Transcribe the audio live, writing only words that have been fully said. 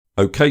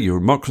Okay, you're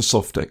in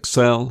Microsoft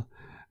Excel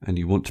and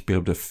you want to be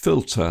able to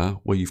filter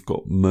where you've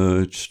got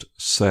merged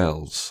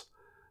cells.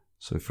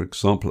 So for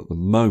example, at the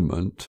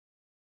moment,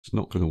 it's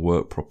not going to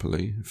work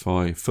properly. If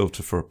I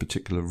filter for a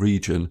particular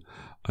region,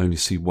 I only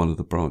see one of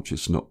the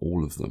branches, not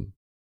all of them.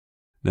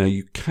 Now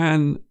you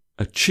can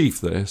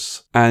achieve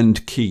this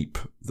and keep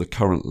the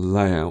current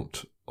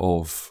layout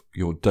of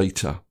your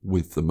data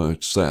with the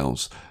merged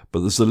cells, but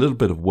there's a little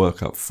bit of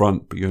work up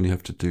front, but you only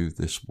have to do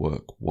this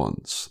work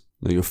once.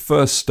 Now your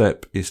first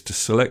step is to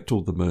select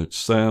all the merged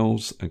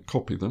cells and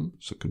copy them,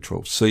 so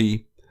Control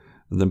C,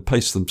 and then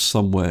paste them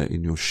somewhere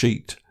in your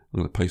sheet. I'm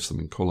going to paste them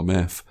in column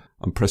F.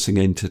 I'm pressing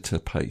Enter to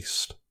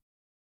paste.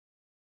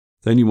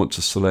 Then you want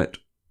to select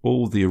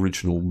all the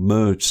original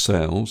merged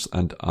cells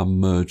and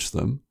unmerge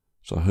them.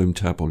 So Home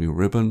tab on your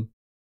ribbon,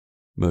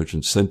 Merge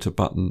and Center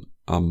button,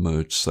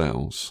 unmerge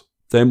cells.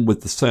 Then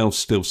with the cells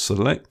still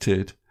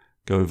selected,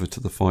 go over to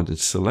the Find and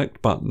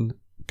Select button,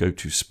 go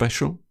to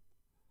Special,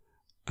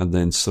 and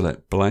then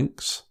select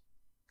blanks.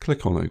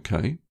 Click on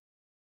OK.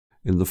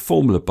 In the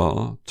formula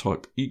bar,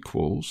 type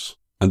equals,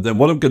 and then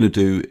what I'm going to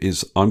do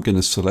is I'm going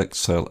to select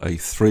cell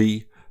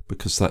A3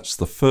 because that's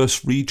the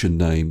first region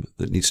name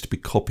that needs to be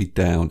copied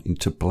down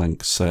into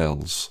blank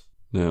cells.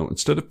 Now,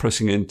 instead of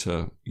pressing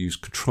Enter, use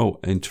Control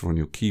Enter on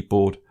your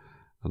keyboard,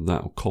 and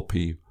that will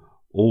copy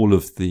all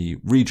of the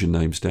region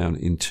names down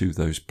into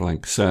those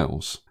blank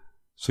cells.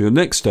 So your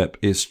next step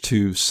is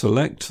to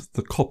select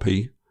the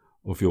copy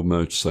of your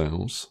merged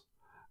cells,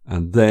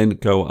 and then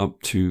go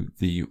up to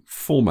the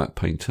Format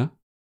Painter,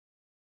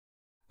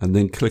 and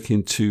then click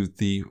into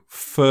the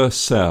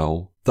first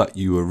cell that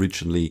you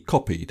originally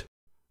copied.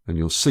 And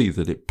you'll see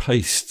that it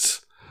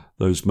pastes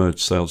those merged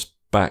cells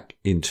back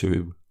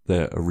into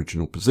their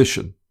original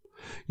position.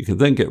 You can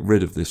then get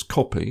rid of this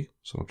copy,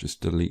 so I'll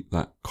just delete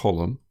that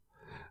column.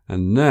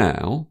 And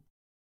now,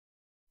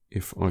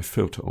 if I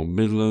filter on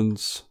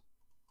Midlands,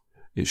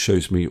 it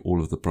shows me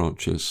all of the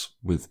branches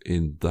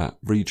within that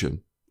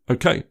region.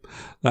 Okay,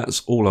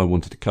 that's all I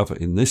wanted to cover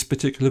in this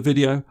particular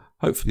video.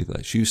 Hopefully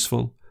that's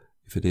useful.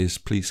 If it is,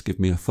 please give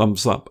me a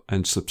thumbs up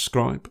and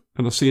subscribe,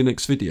 and I'll see you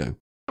next video.